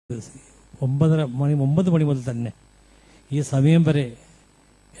9 മണി മുതൽ തന്നെ ഈ സമയം വരെ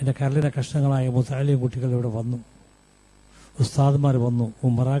എൻ്റെ കരളിലെ കഷ്ണങ്ങളായ മുത്തഅല്ലിം കുട്ടികൾ ഇവിടെ വന്നു, ഉസ്താദ്മാർ വന്നു,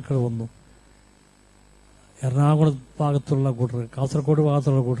 ഉമറാക്കൾ വന്നു, എറണാകുളം ഭാഗത്തുള്ള കൂട്ടർ, കാസർഗോഡ്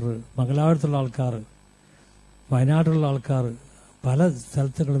ഭാഗത്തുള്ള കൂട്ടർ, മംഗലാപുരത്തുള്ള ആൾക്കാർ, വയനാട്ടിലുള്ള ആൾക്കാർ, പല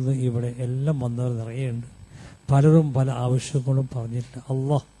സ്ഥലത്തുകളിൽ നിന്ന് ഇവിടെ എല്ലാം വന്നവർ നിറയുണ്ട്. പലരും പല ആവശ്യങ്ങളും പറഞ്ഞിട്ടുണ്ട്.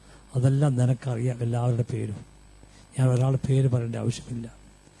 അള്ളാഹ് അതെല്ലാം നിനക്കറിയാം എല്ലാവരുടെ പേരും. ഞാൻ ഒരാളുടെ പേര് പറയേണ്ട ആവശ്യമില്ല.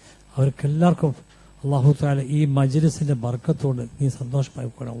 അവർക്കെല്ലാവർക്കും അള്ളാഹു തആല ഈ മജ്ലിസിന്റെ ബർക്കത്തോട് നീ സന്തോഷമായി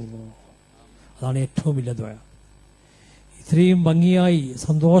കൊടുക്കണം. അതാണ് ഏറ്റവും വലിയ ദുആ. ഇത്രയും ഭംഗിയായി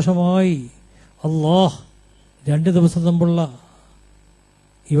സന്തോഷമായി അള്ളാഹ് 2 ദിവസം മുമ്പുള്ള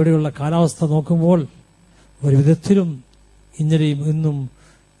ഇവിടെയുള്ള കാലാവസ്ഥ നോക്കുമ്പോൾ ഒരു വിധത്തിലും ഇന്നലെയും ഇന്നും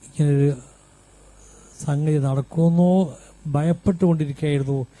ഇങ്ങനൊരു സംഗതി നടക്കുമെന്നോ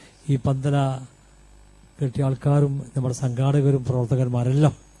ഭയപ്പെട്ടുകൊണ്ടിരിക്കുകയായിരുന്നു ഈ പന്തല കെട്ടിയ ആൾക്കാരും നമ്മുടെ സംഘാടകരും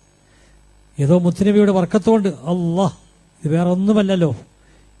പ്രവർത്തകന്മാരെല്ലാം. ഏതോ മുത്തുനബിയുടെ ബർക്കത്തുകൊണ്ട് അല്ലാഹ്, ഇത് വേറെ ഒന്നുമല്ലല്ലോ,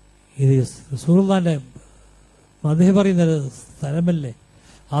 ഇത് റസൂലുള്ളാഹിന്റെ മദ്ഹ് പറയുന്ന സ്ഥലമല്ലേ,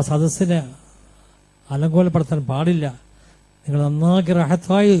 ആ സദസ്സിനെ അലങ്കോലപ്പെടുത്താൻ പാടില്ല. നിങ്ങൾ നന്നാക്കി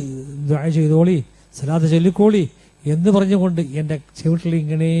റാഹത്തായി ദുആ ചെയ്തോളി, സലാത്ത് ചൊല്ലിക്കോളി എന്ന് പറഞ്ഞുകൊണ്ട് എൻ്റെ ചുവട്ടിൽ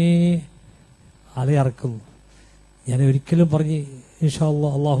ഇങ്ങനെ അലയറക്കുന്നു. ഞാൻ ഒരിക്കലും പറഞ്ഞ് ഇൻഷാ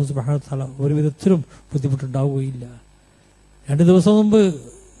അല്ലാഹ് അല്ലാഹു സുബ്ഹാനഹു വ തആല ഒരു വിധത്തിലും ബുദ്ധിമുട്ടുണ്ടാവുകയില്ല. 2 ദിവസം മുമ്പ്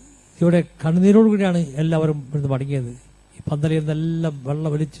ഇവിടെ കണ്ണുനീരോടുകൂടിയാണ് എല്ലാവരും ഇവിടുന്ന് മടങ്ങിയത്. ഈ പന്തലയിൽ നിന്നെല്ലാം വെള്ളം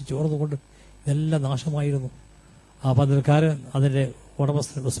വലിച്ച് ചോർന്നുകൊണ്ട് ഇതെല്ലാം നാശമായിരുന്നു. ആ പന്തൽക്കാരൻ, അതിൻ്റെ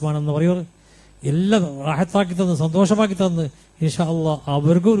ഉടമസ്ഥൻ ഉസ്മാൻ എന്ന് പറയുന്നത് എല്ലാം റാഹത്താക്കി തന്ന് സന്തോഷമാക്കി തന്ന് ഇൻഷാ അല്ലാഹ്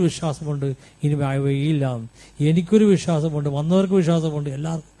അവർക്കും ഒരു വിശ്വാസമുണ്ട് ഇനി ആവുകയില്ല. എനിക്കൊരു വിശ്വാസമുണ്ട്, വന്നവർക്ക് വിശ്വാസമുണ്ട്.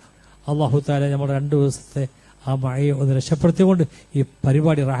 എല്ലാവർക്കും അല്ലാഹു തആല നമ്മുടെ 2 ദിവസത്തെ ആ മഴയെ ഒന്ന് രക്ഷപ്പെടുത്തിക്കൊണ്ട് ഈ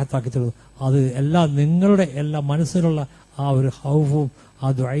പരിപാടി റാഹത്താക്കി തരുന്നു. അത് എല്ലാം നിങ്ങളുടെ എല്ലാ മനസ്സിലുള്ള ആ ഒരു ഹൗഫും ആ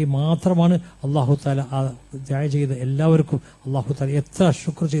ദുആയും മാത്രമാണ്. അല്ലാഹു തആല ആ ദുആ ചെയ്ത എല്ലാവർക്കും അല്ലാഹു തആല എത്ര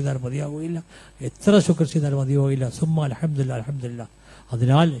ശുക്ർ ചെയ്താലും മതിയാവുകയില്ല, എത്ര ശുക്ർ ചെയ്താലും മതിയാവുകയില്ല. സുമ്മ അൽഹംദുലില്ലാഹ് അൽഹംദുലില്ലാഹ്.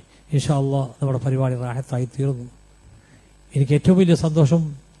 അതിനാൽ ഇൻഷാ അല്ലാഹ് നമ്മുടെ പരിപാടി റാഹത്തായി തീർന്നു. എനിക്ക് ഏറ്റവും വലിയ സന്തോഷം,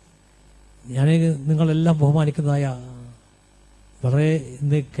 ഞാൻ നിങ്ങളെല്ലാം ബഹുമാനിക്കുന്നതായ വളരെ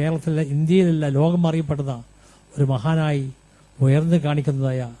ഇന്ന് കേരളത്തിലെ ഇന്ത്യയിലല്ല ലോകം അറിയപ്പെടുന്ന ഒരു മഹാനായി ഉയർന്നു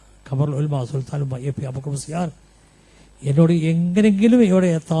കാണിക്കുന്നതായ ഖബറുൽ ഉലമ സുൽത്താൻ എ പി അബൂബക്കർ മുസ്ലിയാർ എന്നോട് എങ്ങനെങ്കിലും ഇവിടെ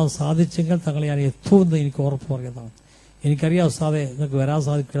എത്താൻ സാധിച്ചെങ്കിൽ തങ്ങളെ ഞാൻ എത്തുമെന്ന് എനിക്ക് ഉറപ്പ് പറയുന്നതാണ്. എനിക്കറിയാം ഉസ്താദെ നിങ്ങൾക്ക് വരാൻ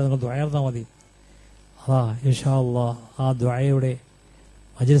സാധിക്കില്ല, നിങ്ങൾ ദുആ ചെയ്താൽ മതി. അതാ ഇൻഷാ അല്ലാഹ് ആ ദുആയുടെ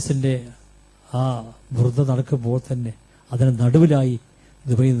മജ്ലിസിന്റെ ആ ബുർദ നടക്കുമ്പോൾ തന്നെ അതിന് നടുവിലായി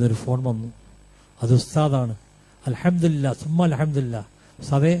ദുബൈയിൽ നിന്നൊരു ഫോൺ വന്നു. അത് ഉസ്താദാണ്. അൽഹംദുലില്ലാഹ് സുമ്മ അൽഹംദുലില്ലാഹ്.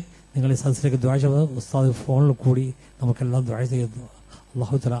 ഉസ്താദെ നിങ്ങൾ ഈ സദസ്സിലേക്ക് ദുആ ചെയ്തത് ഉസ്താദ് ഫോണിൽ കൂടി നമുക്കെല്ലാം ദുആ ചെയ്യുന്നു.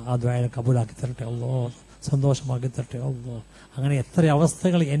 അല്ലാഹു തആല ആ ദുആയെ കബൂലാക്കി തരട്ടെ, അല്ലാഹ് സന്തോഷമാക്കി തരട്ടെ, അല്ലാഹ്. അങ്ങനെ എത്ര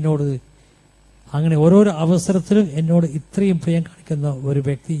അവസ്ഥകൾ എന്നോട്, അങ്ങനെ ഓരോരോ അവസരത്തിലും എന്നോട് ഇത്രയും പ്രിയം കാണിക്കുന്ന ഒരു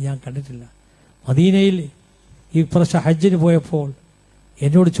വ്യക്തി ഞാൻ കണ്ടിട്ടില്ല. മദീനയിൽ ഈ പ്രാവശ്യം ഹജ്ജിന് പോയപ്പോൾ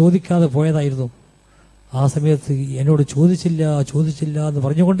എന്നോട് ചോദിക്കാതെ പോയതായിരുന്നു. ആ സമയത്ത് എന്നോട് ചോദിച്ചില്ല എന്ന്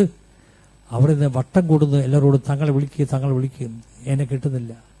പറഞ്ഞുകൊണ്ട് അവിടെ നിന്ന് വട്ടം കൂടുന്നു എല്ലാവരോടും, തങ്ങളെ വിളിക്കും, എന്നെ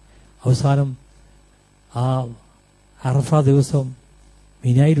കിട്ടുന്നില്ല. അവസാനം ആ അറഫ ദിവസം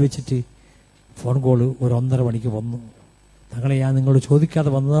മിനായിൽ വെച്ചിട്ട് ഫോൺ കോള് ഒരു 1.5 മണിക്ക് വന്നു. തങ്ങളെ ഞാൻ നിങ്ങളോട് ചോദിക്കാതെ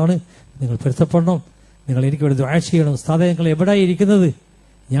വന്നതാണ്, നിങ്ങൾ പൊരുത്തപ്പെടണം, നിങ്ങൾ എനിക്ക് വേണ്ടി ദുആ ചെയ്യണം. ഉസ്താദേ നിങ്ങൾ എവിടെയാണ് ഇരിക്കുന്നത്?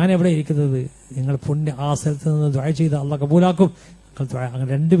 ഞാൻ എവിടെ ഇരിക്കുന്നത്? നിങ്ങൾ പുണ്യ ആ സ്ഥലത്ത് നിന്ന് ദുആ ചെയ്ത് അള്ളാഹ് കബൂലാക്കും. അങ്ങനെ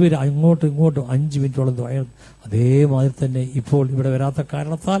 2 പേര് അങ്ങോട്ടും ഇങ്ങോട്ടും 5 മിനിറ്റോളം ദുആ. അതേമാതിരി തന്നെ ഇപ്പോൾ ഇവിടെ വരാത്ത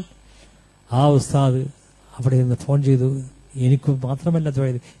കാരണത്താൽ ആ ഉസ്താദ് അവിടെ നിന്ന് ഫോൺ ചെയ്തു. എനിക്ക് മാത്രമല്ല ദുആ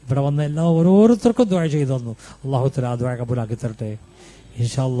ചെയ്ത്, ഇവിടെ വന്ന എല്ലാ ഓരോരുത്തർക്കും ദുആ ചെയ്തു തന്നു. അല്ലാഹു തആല ആ ദുആ കബൂലാക്കി തരട്ടെ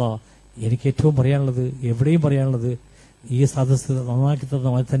ഇൻഷാ അല്ലാഹ്. എനിക്ക് ഏറ്റവും പറയാനുള്ളത്, എവിടെയും പറയാനുള്ളത്, ഈ സദസ്സ് നന്നാക്കി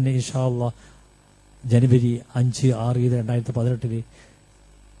തന്ന തന്നെ ഇൻഷാ അല്ലാഹ് ജനുവരി 5, 6, 2018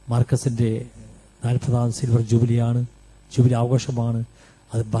 മാർക്കസിന്റെ 40ാം സിൽവർ ജൂബിലിയാണ്, ജൂബിലി ആഘോഷമാണ്.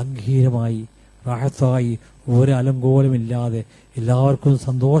 അത് ഗംഭീരമായി റാഹത്തായി ഒരു അലങ്കോലമില്ലാതെ എല്ലാവർക്കും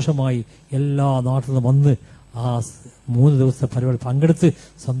സന്തോഷമായി എല്ലാ നാട്ടിൽ നിന്ന് വന്ന് ആ 3 ദിവസത്തെ പരിപാടി പങ്കെടുത്ത്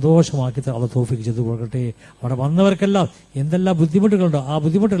സന്തോഷമാക്കി അള്ളാഹു തൗഫീഖ് ചെയ്തു കൊടുക്കട്ടെ. അവിടെ വന്നവർക്കെല്ലാം എന്തെല്ലാം ബുദ്ധിമുട്ടുകളുണ്ടോ ആ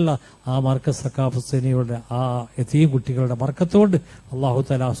ബുദ്ധിമുട്ടുള്ള ആ മാർക്കസ് സഖാഫി ആ യതീം കുട്ടികളുടെ ബർക്കത്തുകൊണ്ട് അള്ളാഹു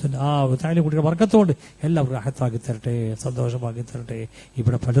തആല ആ താലിം കുട്ടികളുടെ ബർക്കത്തുകൊണ്ട് എല്ലാം റാഹത്താക്കി തരട്ടെ, സന്തോഷമാക്കി തരട്ടെ.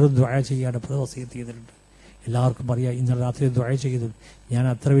 ഇവിടെ പലരും ദുആ ചെയ്യാൻ വസിയത്ത് ചെയ്തിട്ടുണ്ട്. എല്ലാവർക്കും അറിയാം, ഇന്നലെ രാത്രി ദുആ ചെയ്തു. ഞാൻ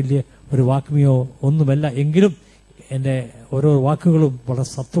അത്ര വലിയ ഒരു വാക്മിയോ ഒന്നുമല്ല, എങ്കിലും എൻ്റെ ഓരോ വാക്കുകളും വളരെ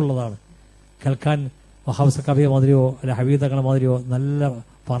സത്തുള്ളതാണ്. കേൾക്കാൻ വഹാബ് സഖാഫിയെ മാതിരിയോ അല്ല ഹബീബ് തങ്ങളെ മാതിരിയോ നല്ല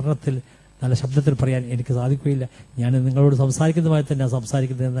പഠനത്തിൽ നല്ല ശബ്ദത്തിൽ പറയാൻ എനിക്ക് സാധിക്കുകയില്ല. ഞാൻ നിങ്ങളോട് സംസാരിക്കുന്നതുമായി തന്നെ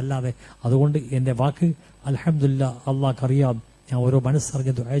സംസാരിക്കുന്നതെന്നല്ലാതെ. അതുകൊണ്ട് എൻ്റെ വാക്ക് അൽഹംദുലില്ലാഹ് അള്ളാഹ്ക്കറിയാം ഞാൻ ഓരോ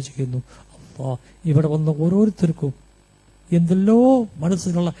മനസ്സറിഞ്ഞ് ദുആ ചെയ്യുന്നു. അല്ലാഹ് ഇവിടെ വന്ന ഓരോരുത്തർക്കും എന്തെല്ലോ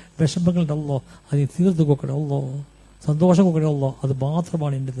മനസ്സിലുള്ള വിഷമങ്ങളുണ്ടല്ലോ, അത് തീർത്ത് കൊടുക്കണം അല്ലാഹ്, സന്തോഷം കൊടുക്കണം അല്ലാഹ്. അത്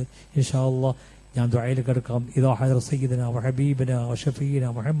മാത്രമാണ് എൻ്റെത്. ഇൻഷാ അല്ലാഹ് ഞാൻ ദുആയിലേക്ക് കിടക്കാം. ഇദാ ഹദറ സയ്യിദനാ വഹബീബനാ വശഫീനാ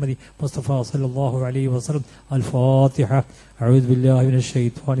മുഹമ്മദി മുസ്തഫ സല്ലല്ലാഹു അലൈഹി വസല്ലം. അൽ ഫാത്തിഹ. അഊദു ബില്ലാഹി മിനശ്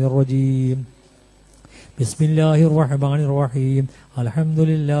ശൈത്വാനിർ റജീം. ബിസ്മില്ലാഹിർ റഹ്മാനിർ റഹീം.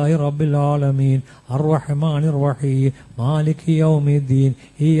 അൽഹംദുലില്ലാഹി റബ്ബിൽ ആലമീൻ അർറഹ്മാനിർ റഹീം മാലികി യൗമിദ്ദീൻ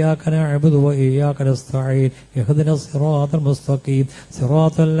ഇയ്യാക നഅ്ബുദു വ ഇയ്യാക നസ്തഈൻ ഇഹ്ദിനസ് സിറാത്തൽ മുസ്തഖീം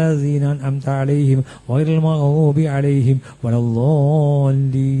സിറാത്തൽ ലസീന അൻഅംത അലൈഹിം ഗൈറിൽ മഗ്ദൂബി അലൈഹിം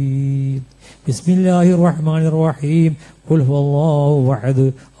വലദ്ദാല്ലീൻ. ബിസ്മില്ലാഹിർ റഹ്മാനിർ റഹീം. ഖുൽ ഹുവല്ലാഹു അഹദ്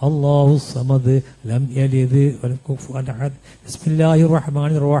അല്ലാഹുസ് സമദ് ലം യലിദ് വലം കുഫുവൻ അഹദ്. ബിസ്മില്ലാഹിർ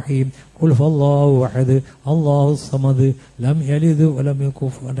റഹ്മാനിർ റഹീം. ഖുൽ ഹുവല്ലാഹു അഹദ് അല്ലാഹുസ് സമദ് ലം യലിദ് വലം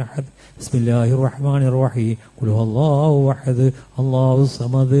കുഫുവൻ അഹദ്. ബിസ്മില്ലാഹിർ റഹ്മാനിർ റഹീം. ഖുൽ ഹുവല്ലാഹു അഹദ് അല്ലാഹുസ്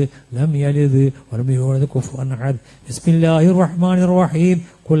സമദ് ലം യലിദ് വലം യൂലദ് കുഫുവൻ അഹദ്. ബിസ്മില്ലാഹിർ റഹ്മാനിർ റഹീം.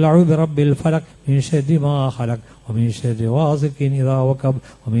 ഖുൽ അഊദു ബിറബ്ബിൽ ഫലഖ് മിൻ ശർരി മാ ഖലഖ് ومن شر غاسق إذا وقب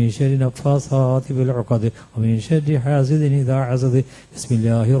ومن شر النفاثات في العقد ومن شر حاسد إذا حسد. بسم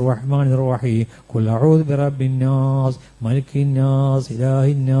الله الرحمن الرحيم. قل أعوذ برب الناس ملك الناس إله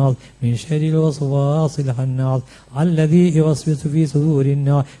الناس من شر الوسواس الخناس الذي يوسوس في صدور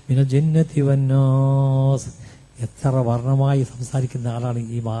الناس من الجنة والناس. എത്ര വർണ്ണമായി സംസാരിക്കുന്ന ആളാണ്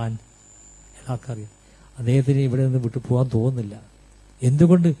ഈ മഹാൻ. എല്ലാവർക്കറിയാം. അദ്ദേഹത്തിന് ഇവിടെ നിന്ന് വിട്ടു പോകാൻ തോന്നുന്നില്ല.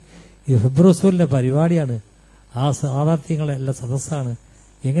 എന്തുകൊണ്ട്? ഈ ഹുബ്ബറസൂലിൻ്റെ പരിപാടിയാണ്, ആ സാധാർത്ഥ്യങ്ങളെല്ലാം സദസ്സാണ്.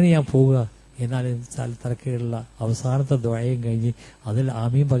 എങ്ങനെ ഞാൻ പോവുക? എന്നാലും തലക്കീഴുള്ള അവസാനത്തെ ദുആയും കഴിഞ്ഞ് അതിൽ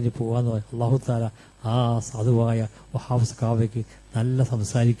ആമീൻ പറഞ്ഞ് പോകാന്ന് പറയും. അല്ലാഹു തആല ആ സാധുവായ വഹാബ് കാവയ്ക്ക് നല്ല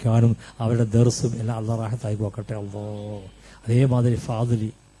സംസാരിക്കാനും അവരുടെ ദർസും എല്ലാം അല്ലാഹു റാഹത്തായി പോക്കട്ടെ. അല്ലാഹ്. അതേമാതിരി ഫാദിലി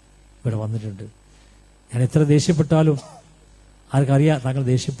ഇവിടെ വന്നിട്ടുണ്ട്. ഞാൻ എത്ര ദേഷ്യപ്പെട്ടാലും ആർക്കറിയാം താങ്കൾ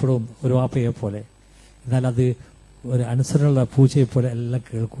ദേഷ്യപ്പെടും ഒരു വാപ്പയെ പോലെ. എന്നാൽ അത് ഒരു അനുസരണമുള്ള പൂച്ചയെ പോലെ എല്ലാം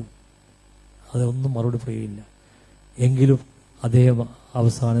കേൾക്കും, അതൊന്നും മറുപടി പറയുകയില്ല. എങ്കിലും അദ്ദേഹം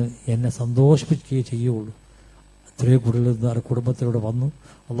അവസാനം എന്നെ സന്തോഷിപ്പിക്കുകയേ ചെയ്യുള്ളൂ. എത്രയോ കൂടുതൽ കുടുംബത്തിലൂടെ വന്നു.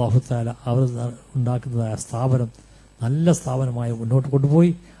 അല്ലാഹു തആല അവർ ഉണ്ടാക്കുന്നതായ സ്ഥാപനം നല്ല സ്ഥാപനമായി മുന്നോട്ട്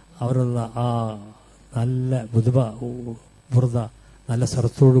കൊണ്ടുപോയി അവരുള്ള ആ നല്ല ബുർദ നല്ല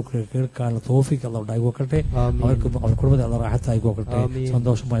സ്വരത്തോട് കേൾക്കാനുള്ള തൗഫീഖ് അല്ലാഹു ഉണ്ടായി കൊടുക്കട്ടെ. അവർക്ക് അവർ കുടുംബത്തെ അല്ലാഹു റാഹത്തായി കൊടുക്കട്ടെ,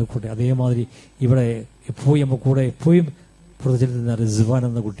 സന്തോഷമായിക്കോട്ടെ. അതേമാതിരി ഇവിടെ എപ്പോഴും നമ്മുടെ കൂടെ എപ്പോഴും പ്രവർത്തിച്ചിരുന്ന റിസ്വാൻ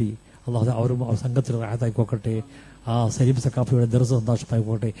എന്ന കുട്ടി അല്ലാഹു അവരും സംഘത്തിൽ റാഹത്തായി കൊടുക്കട്ടെ. ആ സലീം സഖാഫിയുടെ ദർസ് സന്തോഷമായി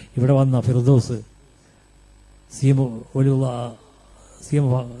പോകട്ടെ. ഇവിടെ വന്ന ഫിർദൗസ്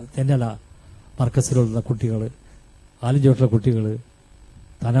സീമ തെന്നല മർക്കസിലുള്ള കുട്ടികൾ, ആലിഞ്ചോട്ടിലെ കുട്ടികൾ,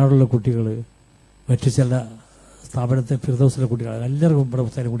 തനാടുള്ള കുട്ടികൾ, മറ്റു ചില സ്ഥാപനത്തെ ഫിർദൗസിലെ കുട്ടികൾ, എല്ലാവർക്കും ഇവിടെ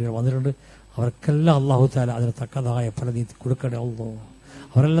പുസ്തകം കുട്ടികൾ വന്നിട്ടുണ്ട്. അവർക്കെല്ലാം അല്ലാഹു തആല അതിന് തക്കതായ ഫല നീതി കൊടുക്കണേ അല്ലാഹ്.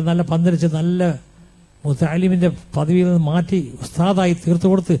 അവരെല്ലാം നല്ല പന്തലിച്ച് നല്ല മുതഅല്ലിമിന്റെ പദവിയിൽ നിന്ന് മാറ്റി ഉസ്താദായി തീർത്തു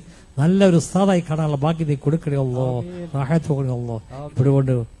കൊടുത്ത് നല്ലൊരു ഉസ്താദായി കാണാനുള്ള ഭാഗ്യം നീ കൊടുക്കണേ അല്ലാഹ്, റാഹത്ത് കൊടുക്കണേ അല്ലാഹ്. ഇവിടെ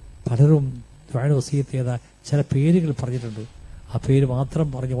കൊണ്ട് പലരും ദുആ വസിയത്ത് ചെയ്ത ചില പേരുകൾ പറഞ്ഞിട്ടുണ്ട്. ആ പേര് മാത്രം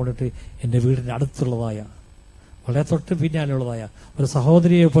പറഞ്ഞുകൊണ്ടിട്ട് എൻ്റെ വീടിൻ്റെ അടുത്തുള്ളതായ വളരെ തൊട്ട് പിന്നാലെയുള്ളതായ ഒരു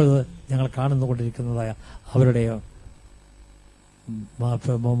സഹോദരിയെ ഇപ്പോൾ ഞങ്ങൾ കാണുന്നുകൊണ്ടിരിക്കുന്നതായ അവരുടെ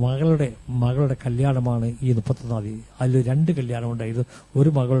മകളുടെ കല്യാണമാണ് ഈ 31-ാം തീയതി. അതിൽ 2 കല്യാണം ഉണ്ടായിരുന്നു. ഒരു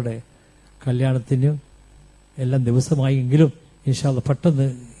മകളുടെ കല്യാണത്തിനും എല്ലാം ദിവസമായി എങ്കിലും ഇൻഷാ അല്ലാഹ് പെട്ടെന്ന്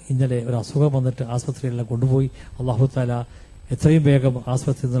ഇന്നലെ ഒരു അസുഖം വന്നിട്ട് ആശുപത്രിയെല്ലാം കൊണ്ടുപോയി. അല്ലാഹു തആല എത്രയും വേഗം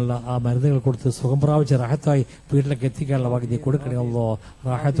ആശുപത്രിയിൽ നിന്നുള്ള ആ മരുന്നുകൾ കൊടുത്ത് സുഖം പ്രാപിച്ച് റാഹത്തായി വീട്ടിലേക്ക് എത്തിക്കാനുള്ള ഭാഗ്യം കൊടുക്കണേ അല്ലാഹ്,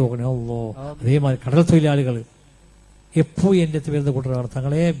 റാഹത്ത് കൊടുക്കണേ അല്ലാഹ്. അതേമാതിരി കടൽ തൊഴിലാളികൾ എപ്പോഴും എൻ്റെ അടുത്ത് വരുന്ന കൂട്ടരാണ്.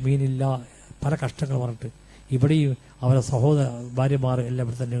 തങ്ങളെ മീനില്ല, പല കഷ്ടങ്ങൾ പറഞ്ഞിട്ട് ഇവിടെയും അവരുടെ സഹോദര ഭാര്യമാർ എല്ലാം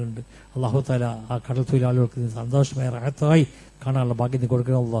ഇവിടെ തന്നെ ഉണ്ട്. അല്ലാഹു തആല ആ കടൽ തൊഴിലാളികൾക്ക് സന്തോഷമായ റാഹത്തായി കാണാനുള്ള ഭാഗ്യം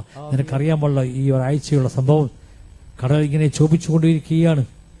കൊടുക്കണേ അല്ലാഹ്. നിനക്കറിയാൻ പാടില്ല ഈ ഒരാഴ്ചയുള്ള സംഭവം. കടൽ ഇങ്ങനെ ചോപിച്ചുകൊണ്ടിരിക്കുകയാണ്.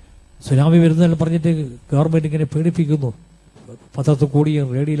 സുനാമി വരുന്നതെല്ലാം പറഞ്ഞിട്ട് ഗവൺമെന്റ് ഇങ്ങനെ പേടിപ്പിക്കുന്നു. പത്രത്തിൽ കൂടിയും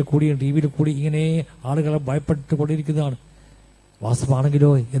റേഡിയോയിൽ കൂടിയും ടി വിയിൽ കൂടി ഇങ്ങനെ ആളുകളെ ഭയപ്പെട്ടുകൊണ്ടിരിക്കുന്നതാണ്. വാസ്തവമാണെങ്കിലോ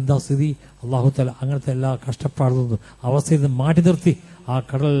എന്താ സ്ഥിതി? അല്ലാഹു തആല അങ്ങനത്തെ എല്ലാ കഷ്ടപ്പാടുന്ന അവസ്ഥയിൽ നിന്ന് മാറ്റി നിർത്തി ആ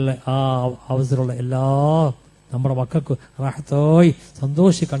കടലിലെ ആ അവസരമുള്ള എല്ലാ നമ്മുടെ മക്കൾക്ക് റാഹത്തായി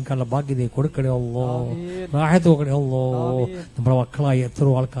സന്തോഷിക്കാനുള്ള ഭാഗ്യം നീ കൊടുക്കണേ അല്ലാഹ്, റാഹത്ത് കൊടുക്കണേ അല്ലാഹ്. നമ്മുടെ മക്കളായി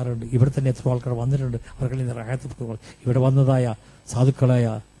എത്രയോ ആൾക്കാരുണ്ട്, ഇവിടെ തന്നെ എത്രയോ ആൾക്കാർ വന്നിട്ടുണ്ട്. അവർക്കെല്ലാം റാഹത്ത് ഇവിടെ വന്നതായ സാധുക്കളായ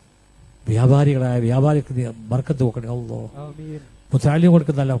വ്യാപാരിക്ക് നീ ബർക്കത്ത് കൊടുക്കണേ അല്ലാഹ്. മുതഅല്ലിം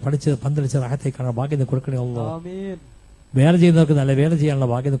കൊടുക്കുന്ന നല്ല പഠിച്ച് പന്തലിച്ച് റാഹത്തായി കാണാൻ ഭാഗ്യം നീ കൊടുക്കണേ അല്ലാഹ്. വേല ചെയ്യുന്നവർക്ക് നല്ല വേല ചെയ്യാനുള്ള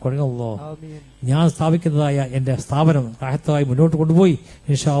ഭാഗ്യം കൊടുക്കണേ അല്ലാഹ്. ഞാൻ സ്ഥാപിക്കുന്നതായ എൻ്റെ സ്ഥാപനം റാഹത്തായി മുന്നോട്ട് കൊണ്ടുപോയി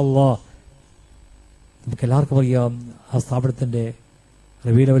ഇൻഷാ അല്ലാഹ്. നമുക്ക് എല്ലാവർക്കും അറിയാം ആ സ്ഥാപനത്തിന്റെ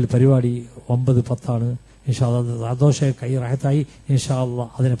റബീഉൽ അവ്വൽ പരിപാടി 9-10 ഇൻഷാ അല്ലാഹ് സന്തോഷം കൈ റാഹത്തായി. ഇൻഷാ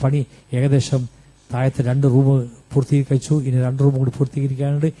അല്ലാഹ് അതിന് പണി ഏകദേശം താഴത്തെ 2 റൂം പൂർത്തീകരിച്ചു. ഇനി 2 റൂം കൂടി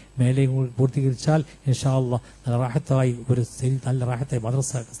പൂർത്തീകരിക്കാനുണ്ട്. മേലെയും കൂടി പൂർത്തീകരിച്ചാൽ ഇൻഷാ അല്ലാഹ് നല്ല റാഹത്തായി നല്ല റാഹത്തായി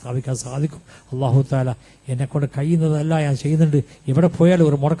മദ്രസ സ്ഥാപിക്കാൻ സാധിക്കും. അല്ലാഹു തആല എന്നെ കൊണ്ട് കഴിയുന്നതല്ല ഞാൻ ചെയ്യുന്നുണ്ട്. എവിടെ പോയാലും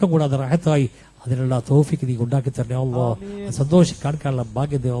ഒരു മുടക്കം കൂടാതെ റാഹത്തായി അതിനുള്ള തൗഫീഖ് നീ ഉണ്ടാക്കി തരണേ അല്ലാഹ്. സന്തോഷിക്കാനുള്ള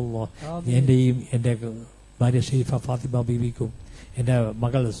ഭാഗ്യത അല്ലാഹ് എന്റെയും എന്റെ ഭാര്യ ഷെരീഫ ഫാത്തിമ ബീവിക്കും എൻ്റെ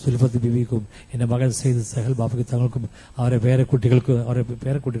മകൾ സുൽഫത്ത് ബീവിക്കും എൻ്റെ മകൻ സെയ്ദ് സഹൽ ബാബയ്ക്ക് തങ്ങൾക്കും അവരെ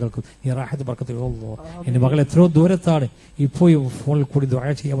പേരക്കുട്ടികൾക്കും നീ റാഹത്ത് ബർക്കത്ത് അല്ലാഹ്. എൻ്റെ മകൾ എത്രയോ ദൂരത്താണ്, ഇപ്പോഴും ഫോണിൽ കൂടി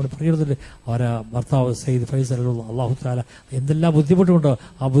ദുആ ചെയ്യാൻ വേണ്ടി പറയുന്നുണ്ട്. അവരെ ഭർത്താവ് സെയ്ദ് ഫൈസൽ അല്ലാഹു തആല എന്തെല്ലാം ബുദ്ധിമുട്ടുണ്ടോ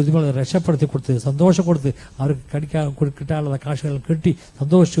ആ ബുദ്ധിമുട്ട് രക്ഷപ്പെടുത്തി കൊടുത്ത് സന്തോഷം കൊടുത്ത് അവർക്ക് കിട്ടാനുള്ള കാശുകൾ കിട്ടി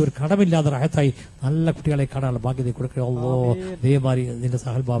സന്തോഷിച്ച് ഒരു കടമില്ലാതെ റാഹത്തായി നല്ല കുട്ടികളെ കാണാനുള്ള ഭാഗ്യത കൊടുക്കുക അല്ലാഹ്. ദേവമാരി നിന്റെ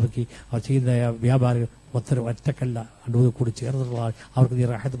സഹൽ ബാബയ്ക്ക് അവർ ചെയ്യുന്ന വ്യാപാരികൾ ഒറ്റക്കല്ല അണ്ടൂത് കൂടി ചേർന്നുള്ള അവർക്ക് നീ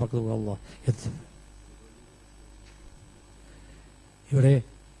റാഹത്ത് ബർക്കത്ത് അല്ലാഹ്. ഇവിടെ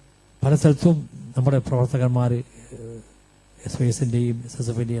പല സ്ഥലത്തും നമ്മുടെ പ്രവർത്തകന്മാർ SYSന്റെയും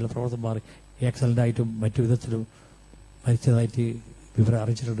SSFന്റെയും പ്രവർത്തകന്മാർ ആക്സിഡന്റായിട്ടും മറ്റു വിധത്തിലും മരിച്ചതായിട്ട് വിവരം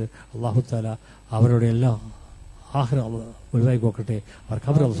അറിയിച്ചിട്ടുണ്ട്. അല്ലാഹു തആല അവരുടെ എല്ലാ ആഖിറം ഒഴിവാക്കി നോക്കട്ടെ. അവർ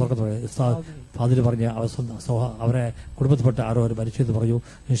ഖബർ സ്വർഗ്ഗത്തോടെ ഉസ്താദ് ഫാദിൽ പറഞ്ഞ അവരെ കുടുംബത്തിൽപ്പെട്ട ആരോ അവർ മരിച്ചെന്ന് പറഞ്ഞു.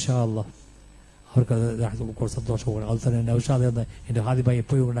 ഇൻഷാ അല്ലാഹ് അവർക്ക് സന്തോഷമാണ്. അത് തന്നെ നൗഷാദ് എന്ന എൻ്റെ ഹാദിമായി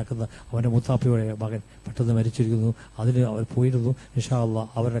എപ്പോഴും ഉണ്ടാക്കുന്ന അവൻ്റെ മുത്താപ്പയുടെ മകൻ പെട്ടെന്ന് മരിച്ചിരിക്കുന്നു. അതിന് അവർ പോയിരുന്നു. ഇൻഷാ അല്ലാഹ്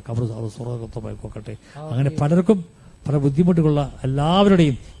അവരുടെ ഖബർ സ്വർഗ്ഗത്തോടെ നോക്കട്ടെ. അങ്ങനെ പലർക്കും പല ബുദ്ധിമുട്ടുകളുള്ള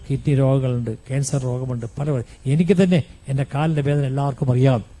എല്ലാവരുടെയും കിഡ്നി രോഗങ്ങളുണ്ട്, ക്യാൻസർ രോഗമുണ്ട്. എനിക്ക് തന്നെ എൻ്റെ കാലിൻ്റെ വേദന എല്ലാവർക്കും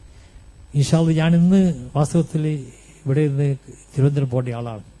അറിയാം. ഇൻഷാ അല്ലാഹ് ഞാൻ ഇന്ന് വാസ്തവത്തിൽ ഇവിടെ നിന്ന് തിരുവനന്തപുരം പോകേണ്ട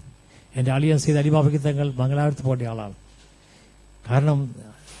ആളാണ്. എൻ്റെ അളിയൻ സെയ്ദ് അലി ബാബയ്ക്ക് തങ്ങൾ മംഗലാപുരത്ത് പോകേണ്ട ആളാണ്. കാരണം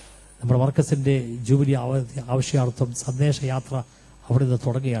നമ്മുടെ മർക്കസിന്റെ ജൂബിലി ആവശ്യാർത്ഥം സന്ദേശയാത്ര അവിടെ നിന്ന്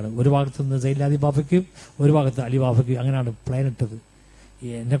തുടങ്ങുകയാണ്. ഒരു ഭാഗത്ത് നിന്ന് സൈലാദി ബാബയ്ക്കും ഒരു ഭാഗത്ത് അലി ബാബയ്ക്കും അങ്ങനെയാണ് പ്ലാൻ ഇട്ടത്.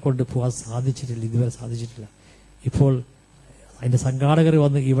 എന്നെ കൊണ്ട് പോകാൻ സാധിച്ചിട്ടില്ല, ഇതുവരെ സാധിച്ചിട്ടില്ല. ഇപ്പോൾ അതിന്റെ സംഘാടകർ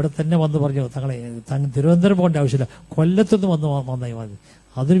വന്ന് ഇവിടെ തന്നെ വന്ന് പറഞ്ഞു തങ്ങളെ തിരുവനന്തപുരം പോകേണ്ട ആവശ്യമില്ല, കൊല്ലത്തുനിന്ന് വന്നായി മതി.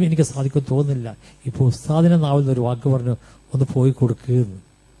 അതിനും എനിക്ക് സാധിക്കും തോന്നുന്നില്ല. ഇപ്പോൾ ഉസ്താദിനെ നാവിൽ നിന്ന് ഒരു വാക്ക് പറഞ്ഞു ഒന്ന് പോയി കൊടുക്കുന്നു.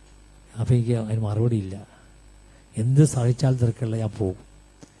 അപ്പം എനിക്ക് അതിന് മറുപടിയില്ല. എന്ത് സഹിച്ചാൽ തിരക്കുള്ള ഞാൻ പോകും.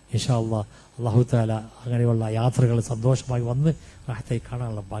 ഇൻഷാ അല്ലാഹ് അല്ലാഹു തആല അങ്ങനെയുള്ള യാത്രകൾ സന്തോഷമായി വന്ന് റാഹത്തായി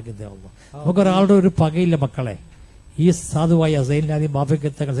കാണാനുള്ള ഭാഗ്യം തരുന്നു. നമുക്കൊരാളുടെ ഒരു പകയില്ല മക്കളെ. ഈ സാധുവായ സൈൻലാദി ബാബയ്ക്ക്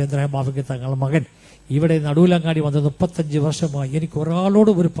തങ്ങൾ സൈന്ദ്രഹാം ബാബയ്ക്ക് തങ്ങളുടെ മകൻ ഇവിടെ നടുവിലങ്ങാടി വന്ന് 35 വർഷമായി എനിക്ക്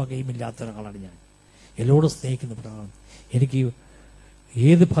ഒരാളോടും ഒരു പകയുമില്ലാത്ത ഒരാളാണ് ഞാൻ. എല്ലാവരോടും സ്നേഹിക്കുന്നവരാണ്. എനിക്ക്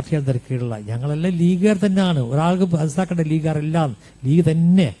ഏത് പാർട്ടിയാണ് തിരക്കുള്ള ഞങ്ങളെല്ലാം ലീഗുകാർ തന്നെയാണ്. ഒരാൾക്ക് മനസ്സിലാക്കേണ്ട ലീഗുകാരെല്ലാം ലീഗ്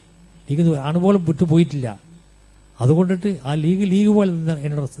തന്നെ. ലീഗ് അണുപോലും വിട്ടുപോയിട്ടില്ല. അതുകൊണ്ടിട്ട് ആ ലീഗ് പോലെ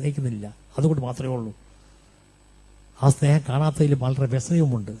എന്നോട് സ്നേഹിക്കുന്നില്ല. അതുകൊണ്ട് മാത്രമേ ഉള്ളൂ. ആ സ്നേഹം കാണാത്തതിൽ വളരെ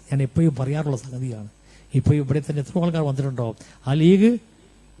വ്യസനവുമുണ്ട്. ഞാൻ എപ്പോഴും പറയാറുള്ള സംഗതിയാണ്. ഇപ്പോൾ ഇവിടെ തന്നെ എത്ര ആൾക്കാർ വന്നിട്ടുണ്ടാവും. ആ ലീഗ്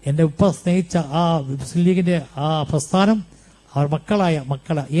എൻ്റെ ഉപ്പ സ്നേഹിച്ച ആ മുസ്ലിം ലീഗിന്റെ ആ പ്രസ്ഥാനം അവർ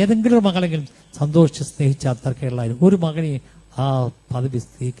മക്കളെ ഏതെങ്കിലും ഒരു മകളെങ്കിലും സന്തോഷിച്ച് സ്നേഹിച്ച അത്രക്കുള്ള ഒരു മകനെ ആ പദവി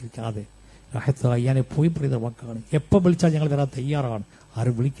സ്വീകരിക്കാതെ റാഹത്തായി ഞാൻ എപ്പോഴും പറയുന്ന വാക്കാണ്. എപ്പോൾ വിളിച്ചാൽ ഞങ്ങൾ വരാൻ തയ്യാറാണ്.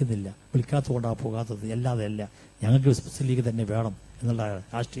 ആരും വിളിക്കുന്നില്ല. വിളിക്കാത്തതുകൊണ്ടാണ് പോകാത്തത്. അല്ലാതെ അല്ല. ഞങ്ങൾക്ക് മുസ്ലിം ലീഗ് തന്നെ വേണം എന്നുള്ള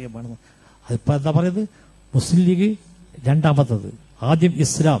രാഷ്ട്രീയം വേണം. അതിപ്പോൾ എന്താ പറയുന്നത്, മുസ്ലിം ലീഗ് രണ്ടാമത്തത്, ആദ്യം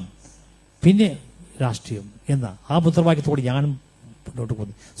ഇസ്ലാം പിന്നെ രാഷ്ട്രീയം എന്ന ആ മുദ്രാവാക്യത്തോട് ഞാനും മുന്നോട്ട്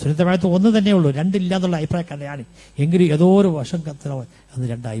പോകുന്നു. സുന്നത്തമായത്ത് ഒന്ന് തന്നെ ഉള്ളൂ, രണ്ടില്ല എന്നുള്ള അഭിപ്രായക്കാരനാണ്. എങ്കിലും ഏതോ ഒരു വശം അന്ന്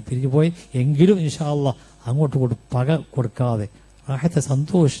രണ്ടായി പിരിഞ്ഞു പോയി. എങ്കിലും ഇൻഷാ അല്ലാഹ് അങ്ങോട്ടും ഇങ്ങോട്ടും പക കൊടുക്കാതെ റാഹത്തെ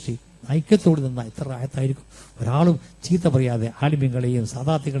സന്തോഷിച്ച് ഐക്യത്തോട് നിന്നാൽ എത്ര റാഹത്തായിരിക്കും. ഒരാളും ചീത്ത പറയാതെ ആലിമ്യങ്ങളെയും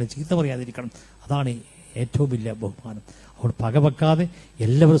സാദാത്യങ്ങളെയും ചീത്ത പറയാതിരിക്കണം. അതാണ് ഏറ്റവും വലിയ ബഹുമാനം. അവിടെ പകവെക്കാതെ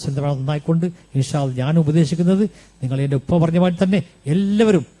എല്ലാവരും സ്വന്തമായി നന്നായിക്കൊണ്ട് ഇൻഷാ അല്ലാഹ് ഞാൻ ഉപദേശിക്കുന്നത് നിങ്ങൾ എൻ്റെ ഉപ്പ പറഞ്ഞ പോലെ തന്നെ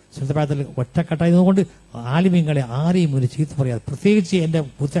എല്ലാവരും സ്വന്തമായത്തിൽ ഒറ്റക്കെട്ടായതുകൊണ്ട് ആലിമ്യങ്ങളെ ആരെയും ഒരു ചീത്ത പറയാതെ, പ്രത്യേകിച്ച് എൻ്റെ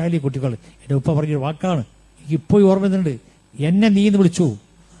മുത്താലി കുട്ടികൾ എൻ്റെ ഉപ്പ പറഞ്ഞൊരു വാക്കാണ് എനിക്ക് ഇപ്പോഴും ഓർമ്മയുന്നുണ്ട്. എന്നെ നീന്ന് വിളിച്ചു,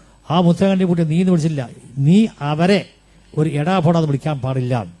 ആ മുത്താലിൻ്റെ കുട്ടി നീന്ന് വിളിച്ചില്ല. നീ അവരെ ഒരു എടാപോടാതെ വിളിക്കാൻ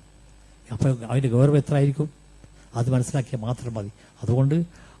പാടില്ല. അപ്പം അതിൻ്റെ ഗൗരവം എത്ര ആയിരിക്കും അത് മനസ്സിലാക്കിയാൽ മാത്രം മതി. അതുകൊണ്ട്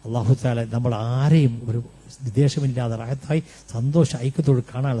അല്ലാഹു തആല നമ്മൾ ആരെയും ഒരു വിദേശമില്ലാതെ റാഹത്തായി സന്തോഷ ഐക്യത്തോട്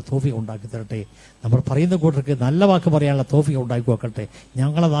കാണാനുള്ള തൗഫീഖ് ഉണ്ടാക്കി തരട്ടെ. നമ്മൾ പറയുന്ന കൂട്ടർക്ക് നല്ല വാക്ക് പറയാനുള്ള തൗഫീഖ് ഉണ്ടാക്കി വെക്കട്ടെ.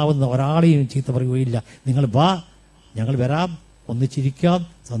 ഞങ്ങളെ നാവുന്ന ഒരാളെയും ചീത്ത പറയുകയില്ല. നിങ്ങൾ വാ, ഞങ്ങൾ വരാം, ഒന്നിച്ചിരിക്കാം,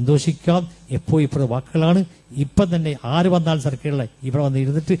 സന്തോഷിക്കാം. എപ്പോഴും ഇപ്പോഴും വാക്കുകളാണ്. ഇപ്പം തന്നെ ആര് വന്നാലും സർക്കിളിലെ ഇവിടെ വന്ന്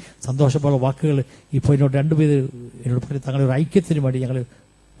ഇരുന്നിട്ട് സന്തോഷമുള്ള വാക്കുകൾ ഇപ്പോൾ എന്നോട് രണ്ടുപേര് എന്നോട് പറയും തങ്ങളുടെ ഒരു ഐക്യത്തിന് വേണ്ടി ഞങ്ങൾ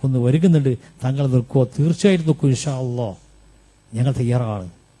ഒന്ന് ഒരുങ്ങുന്നുണ്ട്. താങ്കൾ നിൽക്കുമോ? തീർച്ചയായിട്ടും നിൽക്കും. ഇൻഷാ അല്ലാഹ് ഞങ്ങൾ തയ്യാറാണ്.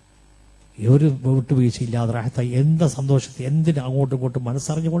 ഒരു വിട്ടുവീഴ്ചയില്ലാതെ റാഹത്തായി എന്താ സന്തോഷത്തെ എന്തിന് അങ്ങോട്ടും ഇങ്ങോട്ടും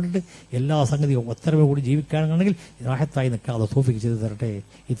മനസ്സറിഞ്ഞുകൊണ്ടിട്ട് എല്ലാ സംഗതിയും ഒത്തരവ് കൂടി ജീവിക്കുകയാണെങ്കിൽ റാഹത്തായി നിൽക്കാതെ തോഫിക്ക് ചെയ്ത് തരട്ടെ.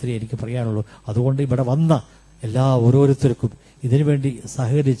 ഇത്രയും എനിക്ക് പറയാനുള്ളൂ. അതുകൊണ്ട് ഇവിടെ വന്ന എല്ലാ ഓരോരുത്തർക്കും ഇതിനുവേണ്ടി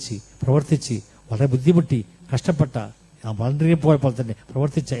സഹകരിച്ച് പ്രവർത്തിച്ച് വളരെ ബുദ്ധിമുട്ടി കഷ്ടപ്പെട്ട വളരെ പോയപ്പോൾ തന്നെ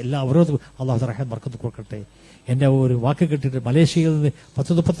പ്രവർത്തിച്ച എല്ലാ ഓരോരുത്തർക്കും അള്ളാഹു റഹ്മത്ത് ബർക്കത്ത് കൊടുക്കട്ടെ. എൻ്റെ ഒരു വാക്ക് കേട്ടിട്ട് മലേഷ്യയിൽ നിന്ന്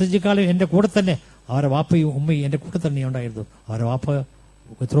 10-35 കാലം എൻ്റെ കൂടെ തന്നെ അവരുടെ വാപ്പയും ഉമ്മയും എൻ്റെ കൂടെ തന്നെ ഉണ്ടായിരുന്നു. അവരുടെ വാപ്പ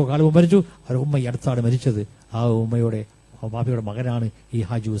എത്രയോ കാലം മരിച്ചു, അവരുടെ ഉമ്മ ഈ അടുത്താണ് മരിച്ചത്. ആ ഉമ്മയുടെ വാപ്പയുടെ മകനാണ് ഈ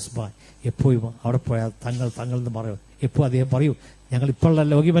ഹാജി ഉസ്മാൻ. എപ്പോഴും അവിടെ പോയാൽ തങ്ങൾ എന്ന് പറയും. എപ്പോൾ അദ്ദേഹം പറയും, ഞങ്ങൾ ഇപ്പോഴുള്ള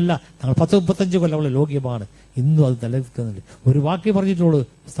ലോക്യമല്ല, ഞങ്ങൾ 10-35 കൊല്ലമുള്ള ലോക്യമാണ്. ഇന്നും അത് നിലനിൽക്കുന്നുണ്ട്. ഒരു വാക്ക് പറഞ്ഞിട്ടുള്ളൂ,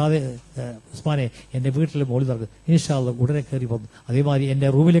 ഉസ്താദെ ഉസ്മാനെ എൻ്റെ വീട്ടിൽ മോളി നടക്കും, ഇൻഷാ അല്ലാഹ് ഉടനെ കയറി വന്നു. അതേമാതിരി എൻ്റെ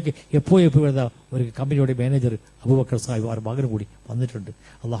റൂമിലേക്ക് എപ്പോഴും വരുന്ന ഒരു കമ്പനിയുടെ മാനേജർ അബൂബക്കർ സാഹിബ് അവരുടെ മകനും കൂടി വന്നിട്ടുണ്ട്.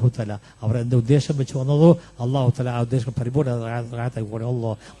 അള്ളാഹു തആല അവർ എന്ത് ഉദ്ദേശം വെച്ച് വന്നതോ അള്ളാഹു തആല ആ ഉദ്ദേശം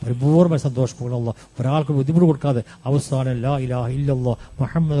പരിപൂർണ്ണ പരിപൂർണ്ണ സന്തോഷം കൊടുക്കണം. ഒരാൾക്ക് ബുദ്ധിമുട്ട് കൊടുക്കാതെ അവസാനം ലാ ഇലാഹ ഇല്ലല്ലാഹ്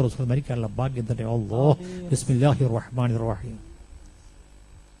മുഹമ്മദ് റസൂൽ മരിക്കാനുള്ള ഭാഗ്യം തന്നെ അല്ലാഹ്. ബിസ്മില്ലാഹിർ റഹ്മാനിർ റഹീം.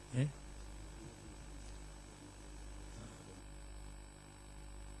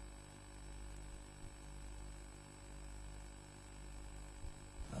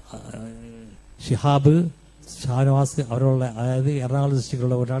 ഷിഹാബ്, ഷാനവാസ് അവരുള്ള, അതായത് എറണാകുളം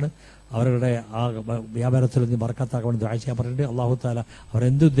ഡിസ്ട്രിക്റ്റിലുള്ളവരാണ്. അവരുടെ ആ വ്യാപാരത്തിൽ നിന്ന് മറക്കാത്താക്കാൻ വേണ്ടി ദുആ ചെയ്യാൻ പറഞ്ഞിട്ട് അള്ളാഹു തആല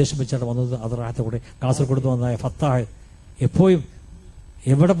അവരെന്ത് ഉദ്ദേശം വെച്ചാണ് വന്നത് അത് റാഹത്തെ കൂടെ കാസർഗോഡ് വന്നതായ ഫത്താഹ് എപ്പോഴും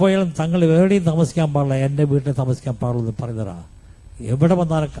എവിടെ പോയാലും തങ്ങൾ എവിടെയും താമസിക്കാൻ പാടില്ല, എൻ്റെ വീട്ടിൽ താമസിക്കാൻ പാടുള്ളൂ എന്ന് പറയുന്നതാ. എവിടെ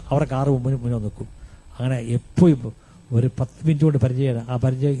വന്നാലും അവരെ കാറ് മുന്നേ നിൽക്കും. അങ്ങനെ എപ്പോഴും ഒരു 10 മിനിറ്റ് കൊണ്ട് പരിചയമാണ്. ആ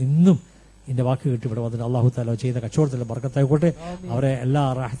പരിചയം ഇന്നും എൻ്റെ വാക്ക് കേട്ട് ഇവിടെ വന്നിട്ട് അള്ളാഹു തആല ചെയ്ത കച്ചവടത്തിൽ ബർക്കത്തായിക്കോട്ടെ, അവരെ എല്ലാ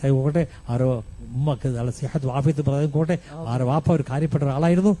റാഹത്തായിക്കോട്ടെ, ആരോ ഉമ്മക്ക് നല്ല സിഹത്ത് ആഫിയത്ത് പ്രദായിക്കോട്ടെ. ആരോ വാപ്പ ഒരു കാര്യപ്പെട്ട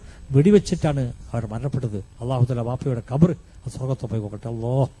ഒരാളായിരുന്നു, വെടിവെച്ചിട്ടാണ് അവർ മരണപ്പെട്ടത്. അള്ളാഹു തആല വാപ്പയുടെ ഖബർ സ്വർഗത്ത് പോയിക്കോട്ടെ,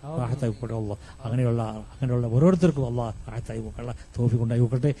 അല്ലാഹ് റാഹത്തായിക്കോട്ടെ. അങ്ങനെയുള്ള ഓരോരുത്തർക്കും അള്ളാഹ് റാഹത്തായിക്കോട്ടെ, തൗഫീഖ്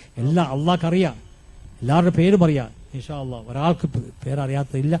ഉണ്ടായിക്കോട്ടെ. എല്ലാം അള്ളാഹ്ക്കറിയാം, എല്ലാവരുടെ പേരും അറിയാം. ഇൻഷാ അല്ലാഹ് ഒരാൾക്ക്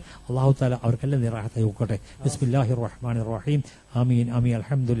പേരറിയാത്തതില്ല. അള്ളാഹു തആല അവർക്കെല്ലാം റാഹത്തായി കൊടുക്കട്ടെ. ബിസ്മില്ലാഹിർ റഹ്മാനിർ റഹീം. ആമീൻ ആമീൻ.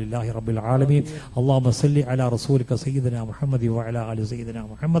 അൽഹംദുലില്ലാഹി റബ്ബിൽ ആലമീൻ. അല്ലാഹുമ്മ സല്ലി അലാ റസൂലിക സയ്യിദിനാ മുഹമ്മദി വഅലാ ആലി സയ്യിദിനാ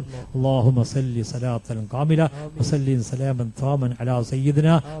മുഹമ്മദ്. അല്ലാഹുമ്മ സല്ലി സലാത്തൻ കാമില വസല്ലിം സലാമൻ താമൻ അലാ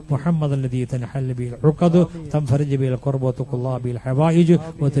സയ്യിദിനാ മുഹമ്മദ് الذي تنحل به العقد تنفرج به الكرب وتقضى به الحوائج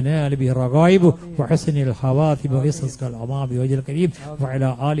وتنال به الرغائب وحسن الخواتم ويسعد الامام بوجه الكريم وعلى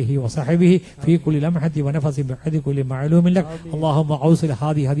اله وصحبه في كل لمحه ونفس بعد كل معلوم لك. اللهم اوصل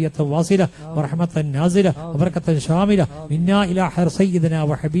هذه هديه واصله ورحمه نازله وبركه شامله منا الى حر سيدنا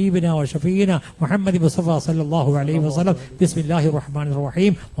وحبيبنا وشفينا محمد مصطفى صلى الله عليه وسلم. بسم الله الرحمن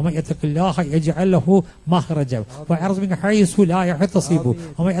الرحيم. ومن يتق الله يجعل له مخرجا ويرزق من حيث لا يحتسب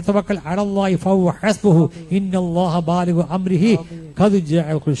ومن يتوكل على الله فهو حسبه ان الله بالغ امره قد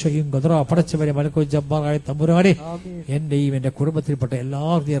جعل كل شيء قدرا. പടച്ചവനെ മലക്കു ജബ്ബാറായ തമ്പുരാനെ, എന്റെയും എന്റെ കുടുംബത്തിൽപ്പെട്ട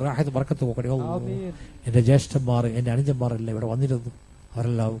എല്ലാവരുടെയും റാഹത്ത് ബർക്കത്ത് കൊടുക്കണേ അല്ലാഹ്. എന്റെ ജ്യേഷ്ഠന്മാർ, എന്റെ അനുജന്മാരെല്ലാം ഇവിടെ വന്നിരുന്നു.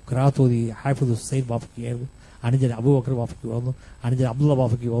 അവരെല്ലാം ഖിറാഅത്തോതി ഹാഫിദ് ഹുസൈൻ ബാഫയ്ക്കായിരുന്നു, അനുജൻ അബൂബക്കർ ബാഫയ്ക്ക് വന്നു, അനുജൻ അബ്ദുള്ള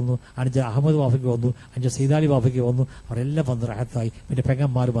ബാഫയ്ക്ക് വന്നു, അനുജൻ അഹമ്മദ് ബാഫയ്ക്ക് വന്നു, അനുജൻ സൈദാലി ബാഫയ്ക്ക് വന്നു. അവരെല്ലാം വന്ന് റാഹത്തായി. പിന്നെ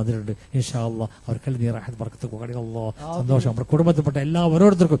പെങ്ങന്മാർ വന്നിട്ടുണ്ട്. ഇൻഷാ അല്ലാഹ് അവർക്കെല്ലാം നീ റാഹത്ത് ബർക്കത്ത് കൊടുക്കണേ അല്ലാഹ്. സന്തോഷം നമ്മുടെ കുടുംബത്തിൽപ്പെട്ട എല്ലാ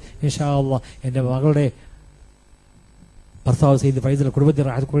ഓരോരുത്തർക്കും ഇൻഷാ അല്ലാഹ്. എന്റെ മകളുടെ ഭർത്താവ് സെയ്ദ് ഫൈസൽ കുടുംബത്തിന്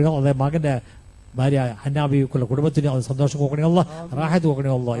റാഹത്ത് കൊടുക്കണം. അതേ മകന്റെ ഭാര്യ ഹന്നാബിക്കുള്ള കുടുംബത്തിന് അത് സന്തോഷം കൊടുക്കണേ അല്ലാഹ്, റാഹത്ത്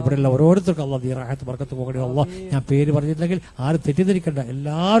കൊടുക്കണേ അല്ലാഹ്. ഇവിടെയുള്ള ഓരോരുത്തർക്കും അല്ലാഹ് ഈ റാഹത്ത് ബർക്കത്ത് കൊടുക്കണേ അല്ലാഹ്. ഞാൻ പേര് പറഞ്ഞിട്ടില്ലെങ്കിൽ ആരും തെറ്റിദ്ധരിക്കണ്ട,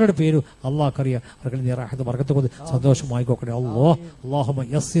 എല്ലാവരുടെ പേരും അല്ലാഹ്ക്കറിയാം. അവർക്ക് നീ റാഹത്ത് ബർക്കത്ത് കൊടുത്ത് സന്തോഷമായി കൊടുക്കണേ അല്ലാഹ്. അല്ലാഹുമ്മ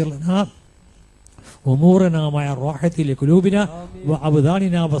യസ്സിർ ലനാ أمورنا مع الراحة لقلوبنا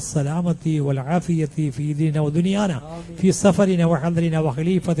وأبداننا والسلامة والعافية في ديننا ودنيانا في سفرنا وحضرنا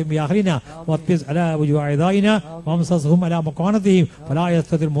وخليفة بأهلنا واطبز على وجوه أعدائنا وامسسهم على مكانتهم فلا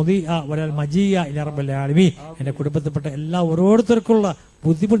يستطيع المضيء ولا المجيء إلى رب العالمين. എൻ്റെ കുടുംബത്തിൽപ്പെട്ട എല്ലാ ഓരോരുത്തർക്കുള്ള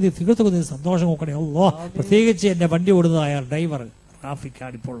ബുദ്ധിമുട്ടി തീർത്തുകൊണ്ട് സന്തോഷം നോക്കണേ അല്ലാഹ്. പ്രത്യേകിച്ച് എൻ്റെ വണ്ടി ഓടുന്നതായ ഡ്രൈവർ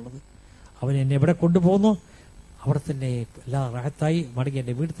റാഫിക്കാണ് ഇപ്പോൾ ഉള്ളത്. അവൻ എന്നെ എവിടെ കൊണ്ടുപോകുന്നു അവിടെ തന്നെ എല്ലാ റാഹത്തായി മടങ്ങി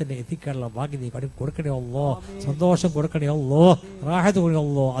എൻ്റെ വീട്ടിൽ തന്നെ എത്തിക്കാനുള്ള ഭാഗ്യം നീ കൊടുക്കണേ അല്ലാഹ്. സന്തോഷം കൊടുക്കണേ അല്ലാഹ്, റാഹത്ത് കൊടുക്കണേ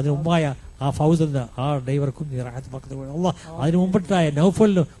അല്ലാഹ്. അതിന് മുമ്പായ ആ ഫൗസ് എന്ന ആ ഡ്രൈവർക്കും നീ റാഹത്ത് ബർക്കത്ത് കൊടുക്കണേ അല്ലാഹ്. അതിന് മുമ്പിട്ടായ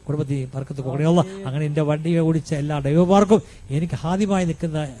നൗഫലിനും കുടുംബത്തിൽ ബർക്കത്ത് കൊടുക്കണേ അല്ലാഹ്. അങ്ങനെ എൻ്റെ വണ്ടി ഓടിച്ച എല്ലാ ഡ്രൈവർമാർക്കും എനിക്ക് ഹാദ്യമായി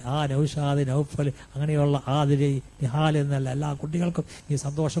നിൽക്കുന്ന ആ നൗഷാദ്, നൗഫൽ, അങ്ങനെയുള്ള ആ നിഹാൽ എന്നല്ല എല്ലാ കുട്ടികൾക്കും നീ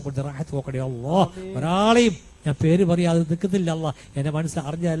സന്തോഷം കൊടുത്ത് റാഹത്ത് കൊടുക്കണേ അല്ലാഹ്. ഒരാളെയും ഞാൻ പേര് പറയാതെ നിൽക്കുന്നില്ല അല്ലാഹ്. എൻ്റെ മനസ്സിൽ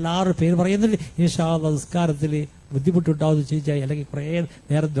അറിഞ്ഞ എല്ലാവരും പേര് പറയുന്നുണ്ട്. ഇൻഷാ അല്ലാഹ് നിസ്കാരത്തിൽ ബുദ്ധിമുട്ടുണ്ടാവുമെന്ന് ചോദിച്ചാൽ അല്ലെങ്കിൽ കുറേ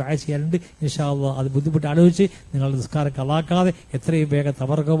നേരം ദുആ ചെയ്യാനുണ്ട്. ഇൻഷാ അല്ലാഹ് അത് ബുദ്ധിമുട്ട് ആലോചിച്ച് നിങ്ങളുടെ നിസ്കാരം കളാക്കാതെ എത്രയും വേഗം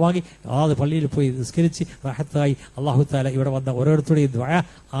തബറകമാക്കി അത് പള്ളിയിൽ പോയി നിസ്കരിച്ച് റാഹത്തായി അല്ലാഹു തആല ഇവിടെ വന്ന ഓരോരുത്തരുടെയും ദുആ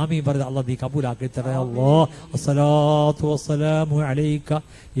ആമീൻ പറഞ്ഞ് അല്ലാഹ് നീ കബൂലാക്കി തരണേ അല്ലാഹ്. വസ്സലാത്തു വസ്സലാമു അലൈക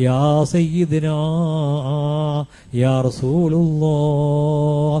യാ സയ്യിദനാ യാ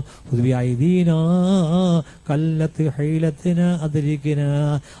റസൂലുള്ളാഹ് ഖുദ് ബിഅയ്ദീനാ കല്ലത്ത് ഹൈലത്തിനാ അദ്രികനാ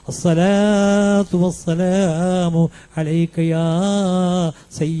അസ്സലാത്തു വസ്സലാമു അലൈക യാ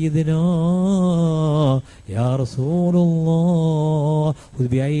സയ്യിദനാ യാ റസൂലുള്ളാഹ്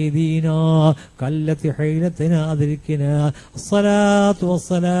ഖുദ് ബിഅയ്ദീനാ കല്ലത്ത് ഹൈലത്തിനാ അദ്രികനാ അസ്സലാത്തു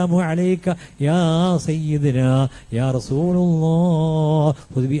വസ്സലാമു അലൈക യാ സയ്യിദനാ യാ റസൂലുള്ളാഹ്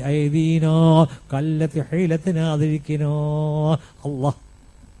ഖുദ് ബിഅയ്ദീനാ കല്ലത്ത് ഹൈലത്തിനാ അദ്രികനാ. അല്ലാഹ്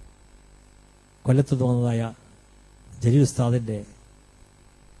കൊല്ലത്ത് തോന്നതായ ജലീൽ ഉസ്താദിന്റെ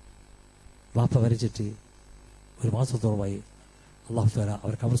വാപ്പ മരിച്ചിട്ട് ഒരു മാസത്തോളമായി. അല്ലാഹു തആല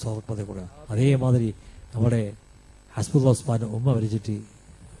അവർക്ക് അവർ സ്വർഗ്ഗത്തിൽ കൊടുക്കുക. അതേമാതിരി നമ്മുടെ ഹസ്ബുല്ലാ ഉസ്മാൻ ഉമ്മ മരിച്ചിട്ട്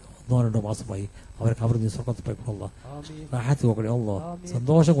 1-2 മാസമായി. അവർക്ക് അവർ സ്വർഗ്ഗത്തിൽ പോയിക്കൊള്ള റാഹത്ത് നോക്കണേ അല്ലാഹ്,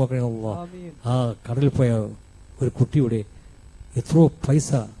 സന്തോഷം നോക്കണേ അല്ലാഹ്. ആ കടലിൽ പോയ ഒരു കുട്ടിയുടെ എത്രയോ പൈസ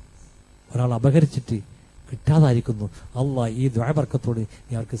ഒരാൾ അപഹരിച്ചിട്ട് കിട്ടാതായിരിക്കുന്നു. അല്ലാഹ് ഈ ദുആ ബർക്കത്തോട്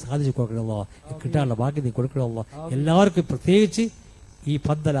നീ അവർക്ക് സാധിച്ചു കൊടുക്കണം അല്ലാഹ്. കിട്ടാനുള്ള ഭാഗ്യം നീ കൊടുക്കണം അല്ലാഹ്. എല്ലാവർക്കും പ്രത്യേകിച്ച് ഈ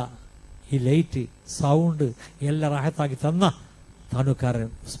പന്തല, ഈ ലൈറ്റ്, സൗണ്ട് എല്ലാം റാഹത്താക്കി തന്ന താനൂക്കാരൻ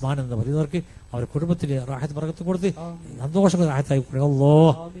ഉസ്മാൻ എന്ന് പറയുന്നവർക്ക് അവരുടെ കുടുംബത്തിന് റാഹത്ത് ബർക്കത്ത് കൊടുത്ത് സന്തോഷം റാഹത്താക്കി കൊടുക്കണം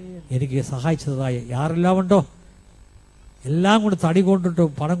അല്ലാഹ്. എനിക്ക് സഹായിച്ചതായ ആരെല്ലാം ഉണ്ടോ എല്ലാം കൊണ്ട് തടി കൊണ്ടിട്ടും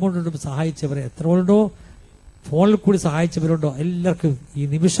പണം കൊണ്ടിട്ടും സഹായിച്ചവരെ എത്ര ഉണ്ടോ, ഫോണിൽ കൂടി സഹായിച്ചവരുണ്ടോ, എല്ലാവർക്കും ഈ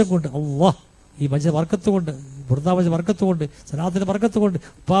നിമിഷം കൊണ്ട് അല്ലാഹ് ഈ മജ്ലിസ് ബർക്കത്ത് കൊണ്ട്, ബുർദ മജ്ലിസ് ബർക്കത്ത് കൊണ്ട്, സലാത്തിന്റെ ബർക്കത്ത് കൊണ്ട്,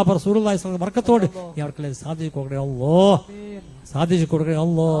 ഉപ്പാപ്പ റസൂലുള്ളാഹി സ്വല്ലല്ലാഹു അലൈഹി വസല്ലം ബർക്കത്ത് കൊണ്ട് നീ അവർക്കെല്ലാം സാധിച്ചു കൊടുക്കണേ അല്ലാഹ്, സാധിച്ചു കൊടുക്കണേ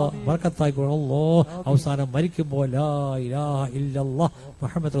അല്ലാഹ്, ബർക്കത്തായി കൊടുക്കണേ അല്ലാഹ്. അവസാനം മരിക്കുമ്പോൾ ലാ ഇലാഹ ഇല്ലല്ലാഹ്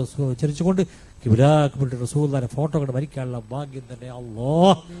മുഹമ്മദ് റസൂൽ ഉച്ചരിച്ചുകൊണ്ട് ഖിബ്ലാക്ക് റസൂലുള്ളാഹിന്റെ ഫോട്ടോ കൊണ്ട് മരിക്കാനുള്ള ഭാഗ്യം തന്നെ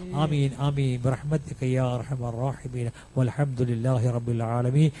അല്ലാഹ്. ആമീൻ ആമീൻ ബിറഹ്മതിക യാ അർഹമർ റഹീമീൻ വൽഹംദുലില്ലാഹി റബ്ബിൽ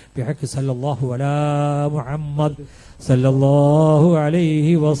ആലമീൻ ബിഹഖി സല്ലല്ലാഹു അലാ മുഹമ്മദ് സല്ലല്ലാഹു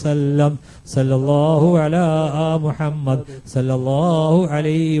അലൈഹി വസല്ലം സല്ലല്ലാഹു അലാ മുഹമ്മദ് സല്ലല്ലാഹു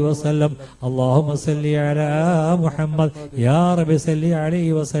അലൈഹി വസല്ലം അല്ലാഹുമ്മ സല്ലി അലാ മുഹമ്മദ് യാ റബ്ബി സല്ലി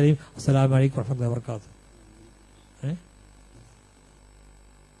അലൈഹി വസല്ലം. അസ്സലാമു അലൈക്കും വറഹ്മത്തുള്ളാഹി വബറകാതുഹു.